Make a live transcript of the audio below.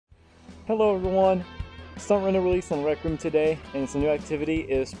Hello everyone! Stunt Runner released on Rec Room today, and it's a new activity.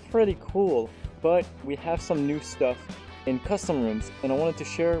 It is pretty cool, but we have some new stuff in custom rooms, and I wanted to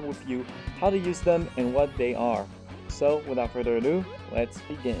share with you how to use them and what they are. So, without further ado, let's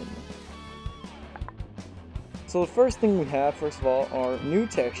begin. So the first thing we have, first of all, are new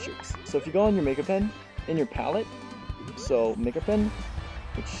textures. So if you go on your Maker Pen, in your palette, so Maker Pen,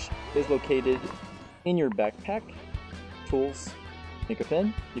 which is located in your backpack, Tools, Maker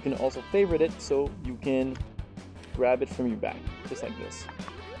Pen. You can also favorite it so you can grab it from your back, just like this.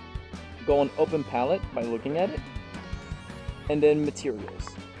 Go on Open Palette by looking at it, and then Materials.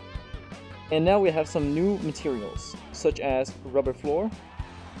 And now we have some new materials, such as rubber floor,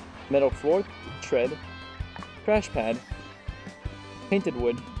 metal floor tread, crash pad, painted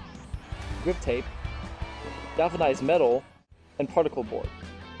wood, grip tape, galvanized metal, and particle board.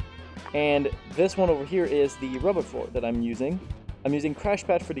 And this one over here is the rubber floor that I'm using. I'm using crash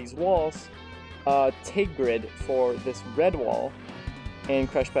pad for these walls, tape grid for this red wall, and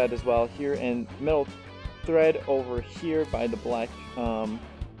crash pad as well here, and metal thread over here by the black floor.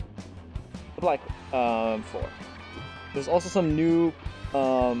 There's also some new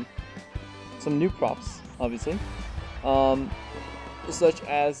props, obviously, such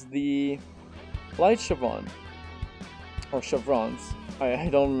as the light chevron or chevrons. I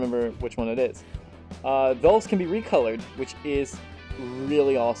don't remember which one it is. Those can be recolored, which is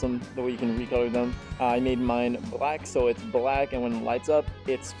really awesome, the way you can recolor them. I made mine black, so it's black, and when it lights up,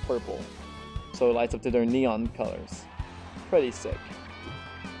 it's purple. So it lights up to their neon colors. Pretty sick.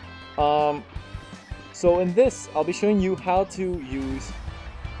 So in this, I'll be showing you how to use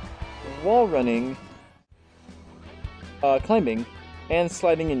wall running, climbing, and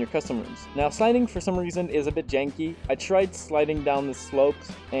sliding in your custom rooms. Now, sliding for some reason is a bit janky. I tried sliding down the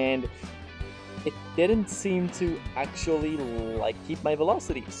slopes, and it didn't seem to actually keep my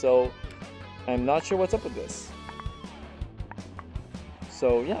velocity, so I'm not sure what's up with this.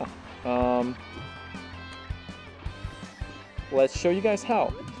 So yeah, let's show you guys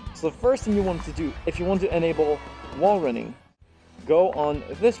how. So the first thing you want to do, if you want to enable wall running, go on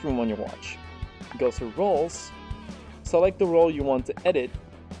this room on your watch, go to roles, select the role you want to edit,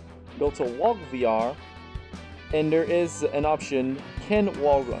 go to walk VR, and there is an option, can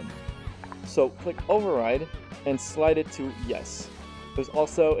wall run. So click override and slide it to yes. There's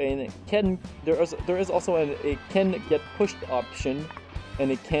also a there is also a can get pushed option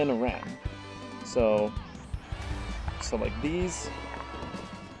and a can ram. So select these,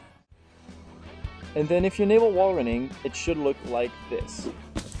 and then if you enable wall running, it should look like this.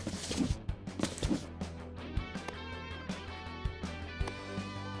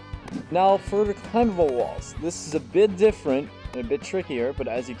 Now for the climbable walls, this is a bit different, a bit trickier, but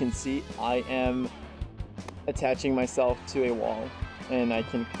as you can see, I am attaching myself to a wall and I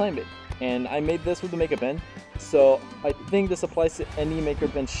can climb it. And I made this with the Maker Pen, so I think this applies to any Maker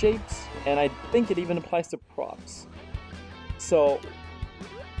Pen shapes, and I think it even applies to props. So,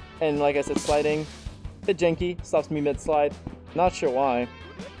 and like I said, sliding, a bit janky, stops me mid-slide, not sure why.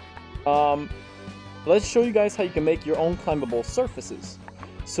 Let's show you guys how you can make your own climbable surfaces.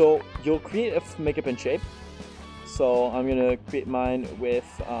 So you'll create a Maker Pen shape. So I'm gonna create mine with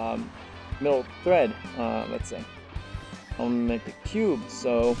metal thread. Let's say I'll make a cube.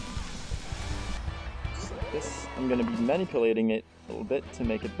 So just like this, I'm gonna be manipulating it a little bit to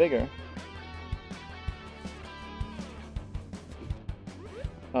make it bigger.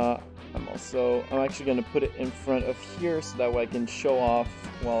 I'm actually gonna put it in front of here so that way I can show off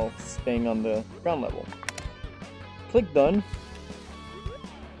while staying on the ground level. Click done.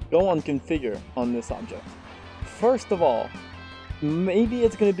 Go on configure on this object. First of all, maybe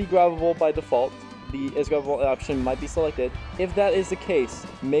it's going to be grabbable by default. The is grabbable option might be selected. If that is the case,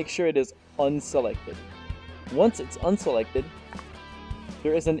 make sure it is unselected. Once it's unselected,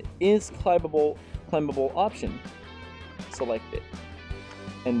 there is an is climbable option. Select it.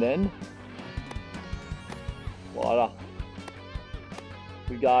 And then, voila.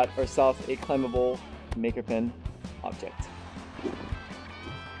 We got ourselves a climbable Maker Pen object.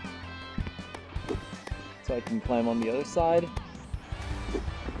 So I can climb on the other side,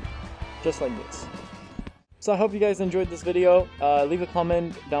 just like this. So I hope you guys enjoyed this video. Leave a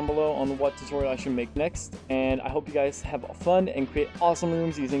comment down below on what tutorial I should make next, and I hope you guys have fun and create awesome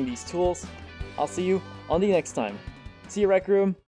rooms using these tools. I'll see you on the next time. See you, Rec Room!